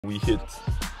We hit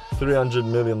 300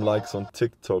 million likes on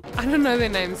TikTok. I don't know their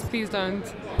names, please don't.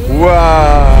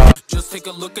 Wow! Just take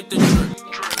a look at the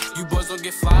drip. You boys will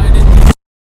get fired.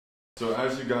 So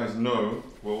as you guys know,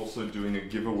 we're also doing a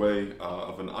giveaway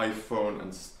of an iPhone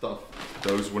and stuff.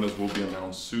 Those winners will be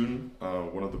announced soon.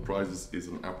 One of the prizes is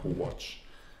an Apple Watch.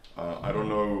 I don't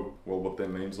know what their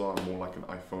names are. I'm more like an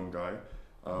iPhone guy.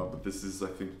 But this is, I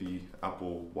think, the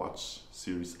Apple Watch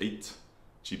Series 8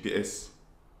 GPS.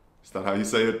 Is that how you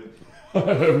say it? I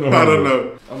don't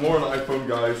know. I'm more an iPhone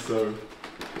guy, so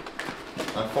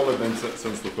I followed them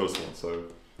since the first one. So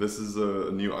this is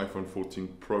a new iPhone 14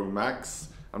 Pro Max.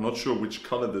 I'm not sure which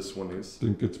color this one is. I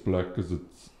think it's black because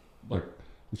it's like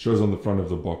it shows on the front of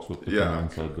the box what the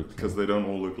inside looks because like. They don't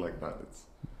all look like that. It's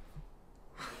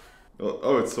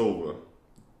oh, it's silver.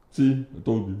 See, I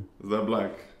told you. Is that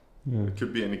black? Yeah. It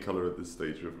could be any color at this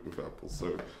stage with Apple.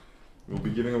 So we'll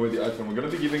be giving away the iPhone. We're going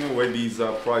to be giving away these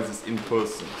prizes in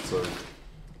person. So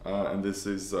and this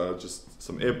is just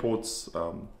some AirPods,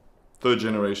 3rd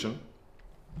generation.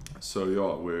 So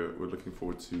yeah, we're looking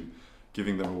forward to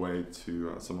giving them away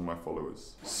to some of my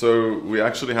followers. So we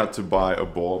actually had to buy a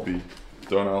Barbie.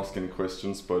 Don't ask any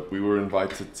questions, but we were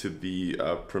invited to the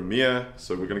premiere.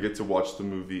 So we're gonna get to watch the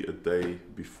movie a day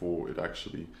before it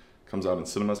actually comes out in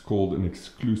cinemas. It's called an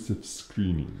exclusive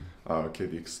screening. Okay,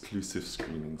 the exclusive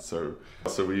screening. So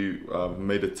we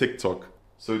made a TikTok.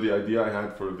 So the idea I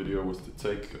had for a video was to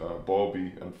take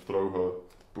Barbie and throw her,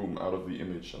 boom, out of the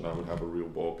image, and I would have a real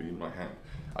Barbie in my hand.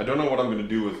 I don't know what I'm gonna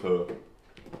do with her.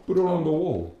 Put her on the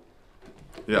wall.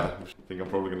 Yeah, I think I'm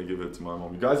probably going to give it to my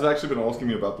mom. You guys have actually been asking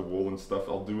me about the wall and stuff.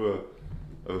 I'll do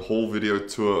a whole video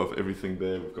tour of everything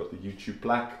there. We've got the YouTube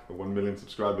plaque, the 1 million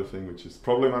subscriber thing, which is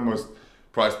probably my most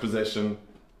prized possession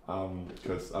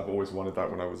because I've always wanted that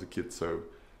when I was a kid. So,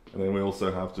 and then we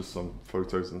also have just some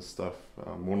photos and stuff.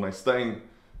 One Stain,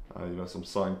 you know, some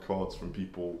signed cards from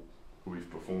people who we've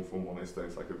performed for. One Stain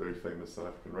is like a very famous South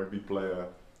African rugby player.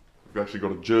 We've actually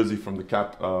got a jersey from the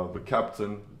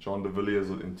captain, John de Villiers,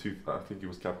 I think he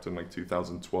was captain like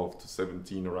 2012 to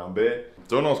 17, around there.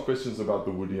 Don't ask questions about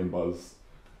the Woody and Buzz.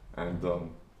 And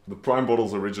the Prime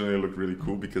bottles originally looked really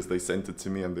cool because they sent it to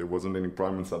me and there wasn't any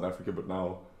Prime in South Africa, but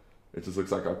now it just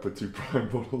looks like I put 2 Prime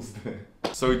bottles there.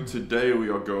 So today we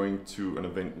are going to an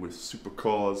event with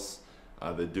Supercars.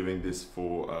 They're doing this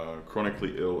for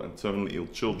chronically ill and terminally ill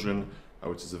children.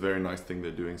 Which is a very nice thing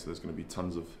they're doing, so there's going to be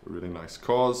tons of really nice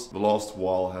cars. The last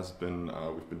while has been,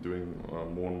 we've been doing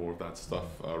more and more of that stuff.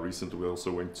 Recently we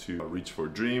also went to Reach for a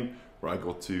Dream, where I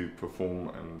got to perform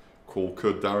and call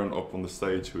Kurt Darren up on the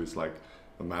stage, who is like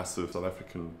a massive South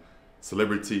African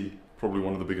celebrity, probably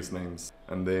one of the biggest names.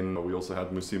 And then we also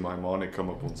had Musi Maimane come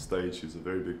up on stage, who's a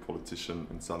very big politician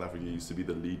in South Africa. He used to be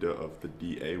the leader of the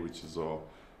DA, which is our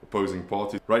opposing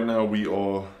party. Right now we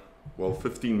are, well,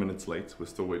 15 minutes late. We're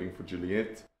still waiting for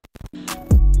Juliet.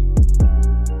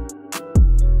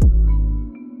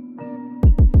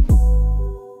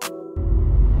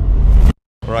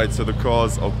 Alright, so the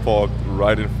cars are parked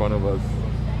right in front of us.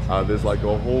 There's like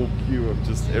a whole queue of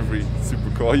just every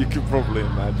supercar you could probably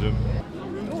imagine.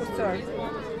 Oh, sorry.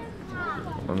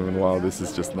 I mean, wow, this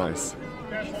is just nice.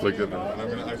 Look at that. I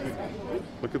mean,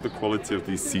 look at the quality of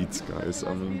these seats, guys.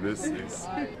 I mean, this is...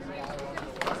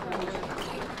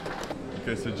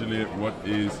 Okay, so Juliet, what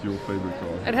is your favorite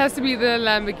car? It has to be the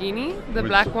Lamborghini, the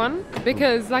black one,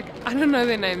 because like, I don't know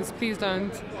their names, please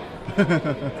don't.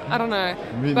 I don't know.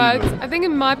 But I think it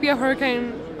might be a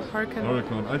Huracan.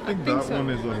 Huracan. I think that so.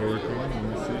 One is a Huracan. Let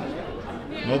me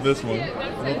see. Not this one.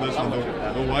 Not this one.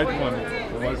 The white one.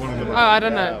 The white one in the back. Oh, I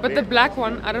don't know. But the black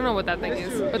one, I don't know what that thing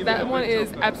is. But that one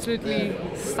is absolutely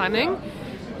stunning.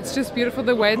 It's just beautiful.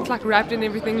 The way it's like wrapped in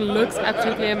everything looks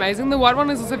absolutely amazing. The white one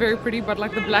is also very pretty, but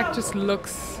like the black just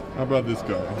looks... How about this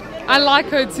guy? I like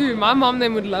her too. My mom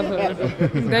then would love her.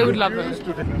 They would love her.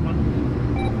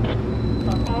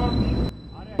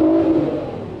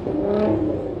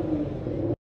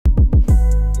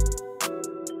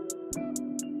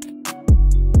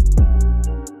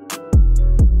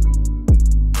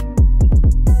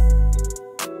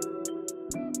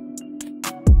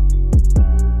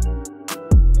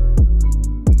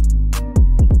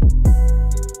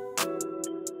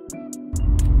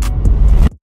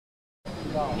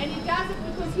 And he does it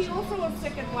because he also was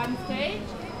sick at one stage,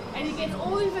 and he gets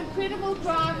all these incredible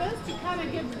drivers to come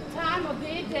and give the time of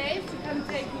their days to come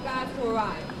take you guys for a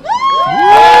ride.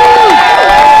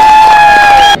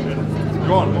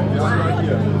 Go on, right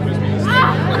here.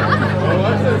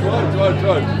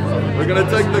 We're gonna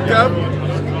take the cab.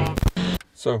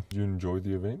 So, did you enjoy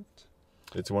the event?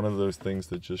 It's one of those things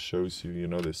that just shows you, you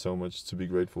know, there's so much to be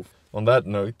grateful for. On that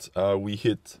note, we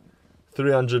hit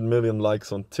 300 million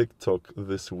likes on TikTok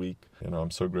this week. You know,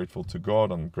 I'm so grateful to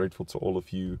God. I'm grateful to all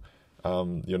of you.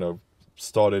 You know,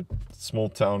 started small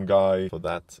town guy. For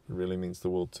that, it really means the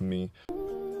world to me.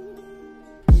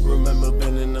 Remember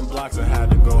being in them blocks, I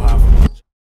had to go high.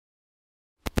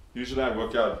 Usually I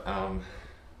work out,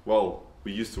 well,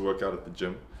 we used to work out at the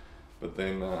gym, but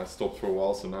then I stopped for a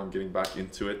while, so now I'm getting back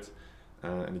into it.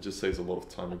 And it just saves a lot of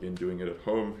time again doing it at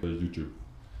home. YouTube.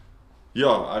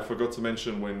 Yeah, I forgot to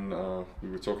mention when we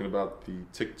were talking about the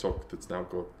TikTok that's now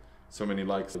got so many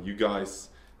likes. You guys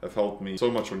have helped me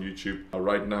so much on YouTube.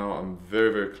 Right now, I'm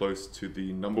very, very close to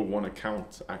the #1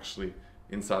 account actually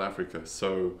in South Africa.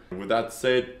 So with that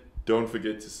said, don't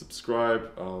forget to subscribe.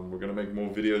 We're gonna make more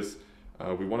videos.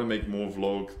 We wanna make more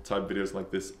vlog type videos like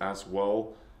this as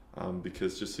well.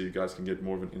 Because just so you guys can get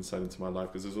more of an insight into my life,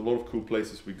 because there's a lot of cool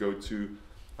places we go to.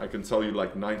 I can tell you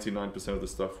like 99% of the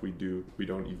stuff we do, we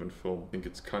don't even film. I think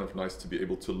it's kind of nice to be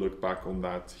able to look back on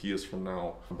that years from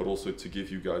now, but also to give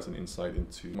you guys an insight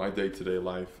into my day-to-day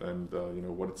life and you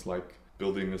know, what it's like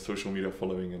building a social media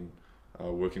following and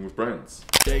working with brands.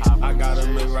 I gotta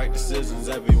make right decisions,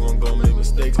 everyone gon' make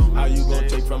mistakes. How you gon'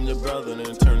 take from your brother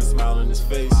and turn a smile in his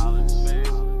face?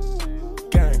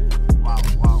 Gang.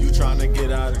 You tryna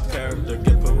get out of character,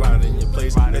 get put right in your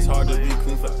place. It's hard to be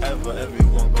clean forever,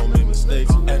 everyone gon' make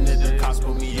mistakes. And if the cops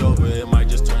pull me over, it might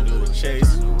just turn to a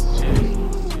chase.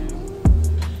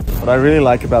 What I really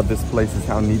like about this place is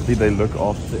how neatly they look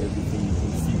after everything. You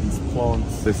can see these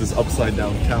plants. There's this upside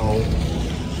down cow.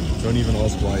 Don't even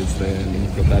ask why it's there. And then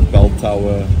you've got that bell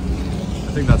tower.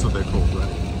 I think that's what they're called, right?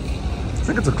 I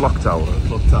think it's a clock tower.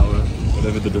 Clock tower,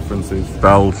 whatever the difference is.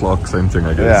 Bell, clock, same thing,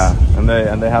 I guess. Yeah,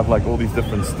 and they have like all these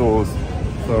different stores.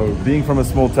 So being from a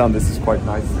small town, this is quite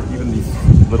nice. Even these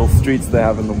little streets they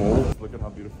have in the mall. Look at how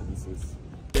beautiful this is.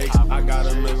 I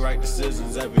gotta make right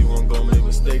decisions, everyone gon' make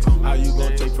mistakes. How you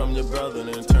gon' take from your brother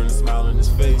and turn a smile in his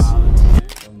face?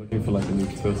 I'm looking for like a new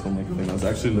turtleneck thing. I was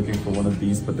actually looking for one of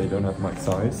these, but they don't have my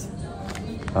size.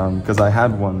 Because I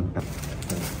had one.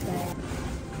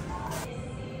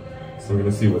 So we're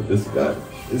gonna see what this guy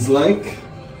is like.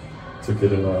 Took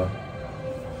it in a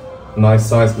nice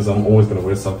size because I'm always gonna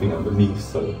wear something underneath.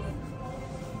 So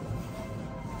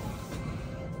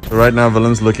right now,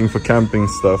 Willem's looking for camping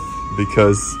stuff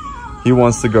because he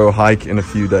wants to go hike in a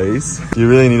few days. You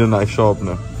really need a knife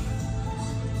sharpener.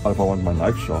 If I want my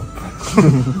knife sharp.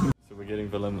 So we're getting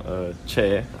Willem a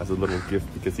chair as a little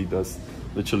gift because he does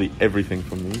literally everything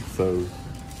for me. So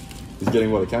he's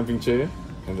getting what, a camping chair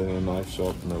and then a knife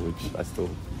sharpener, which I still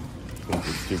think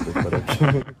is stupid, but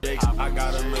okay. I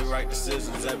gotta make right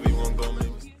decisions, everyone gon' make.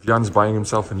 Wian's buying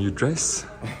himself a new dress.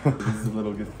 This is a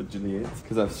little gift for Juliet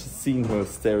because I've seen her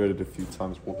stare at it a few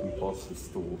times walking past the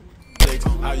store.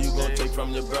 How you gon' take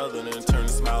from your brother and turn a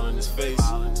smile in his face?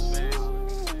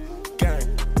 Gang.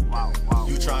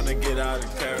 You tryna get out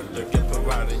of character, get put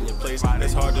right in your place.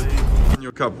 It's hard to be In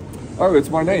your cup. Oh, it's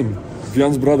my name.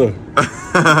 Wian's brother.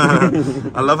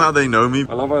 I love how they know me.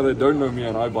 I love how they don't know me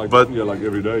and I buy coffee here like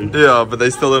every day. Yeah, but they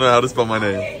still don't know how to spell my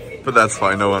name. But that's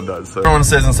fine, no one does. So. Everyone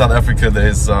says in South Africa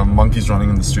there's monkeys running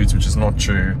in the streets, which is not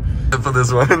true. For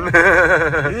this one.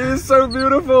 He is so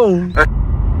beautiful.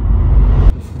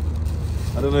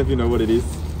 I don't know if you know what it is.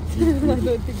 I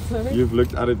don't think so. You've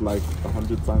looked at it like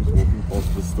 100 times walking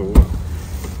past the store.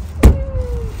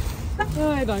 Oh,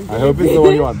 I don't. I hope it's the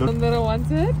one you want. I'm gonna want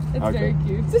it. It's Okay. very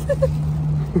cute.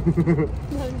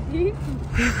 Monkey.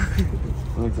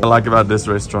 What I like about this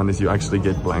restaurant is you actually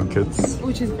get blankets.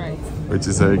 Which is great. Which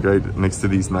is very great next to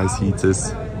these nice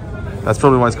heaters. That's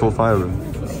probably why it's called Fire Room.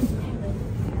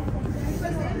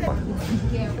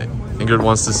 Ingrid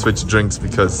wants to switch drinks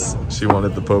because she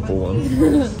wanted the purple one.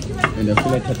 And I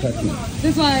feel like Hataki.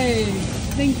 This one.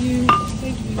 Thank you.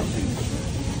 Thank you.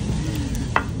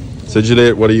 So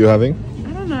Juliet, what are you having?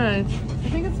 I don't know. I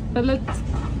think it's billet.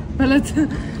 Billet.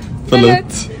 Fillet.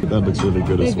 That looks really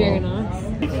good as They're well.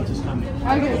 very nice.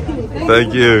 Okay, cool.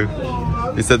 Thank you.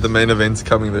 He said the main event's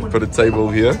coming. They've put a table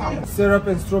here. Syrup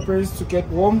and strawberries to get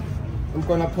warm. I'm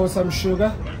gonna pour some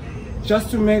sugar.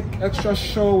 Just to make extra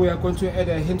sure, we are going to add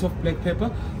a hint of black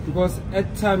pepper because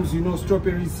at times, you know,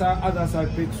 strawberries are, others are a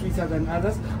bit sweeter than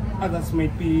others. Others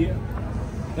might be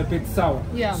a bit sour.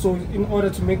 Yeah. So in order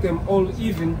to make them all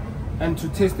even and to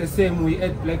taste the same, we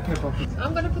add black pepper.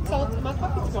 I'm gonna put salt in my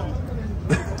coffee tomorrow.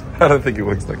 I don't think it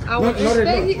works like that. I will not at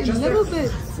all. maybe a Just little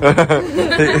bit.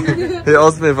 He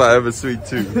asked me if I have a sweet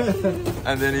tooth.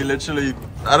 And then he literally,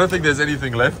 I don't think there's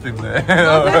anything left in there.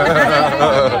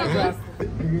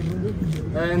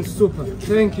 And super.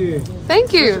 Thank you.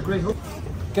 Thank you. Great.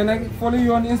 Can I follow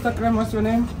you on Instagram? What's your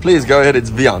name? Please go ahead, it's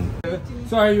Wian.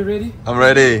 So are you ready? I'm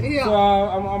ready. So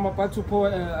I'm about to pour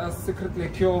a secret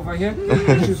liqueur over here,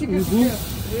 which is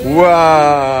uzu.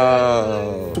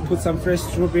 Wow. To put some fresh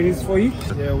strawberries for you.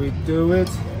 There we do it.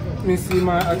 Let me see,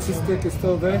 my artistic is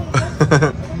still there.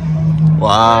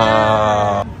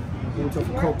 Wow. Hint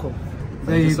of cocoa.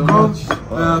 There you go.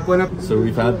 So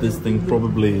we've had this thing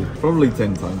probably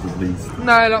 10 times at least.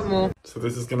 No, a lot more. So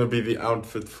this is gonna be the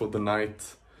outfit for the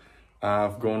night.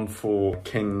 I've gone for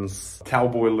Ken's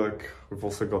cowboy look. We've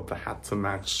also got the hat to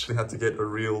match. We had to get a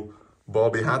real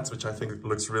Barbie hat, which I think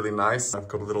looks really nice. I've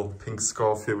got a little pink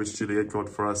scarf here, which Juliet got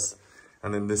for us.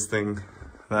 And then this thing,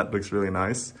 that looks really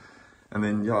nice. And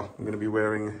then, yeah, I'm gonna be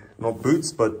wearing, not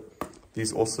boots, but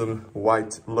these awesome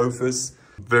white loafers.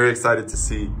 Very excited to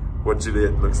see what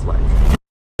Juliet looks like.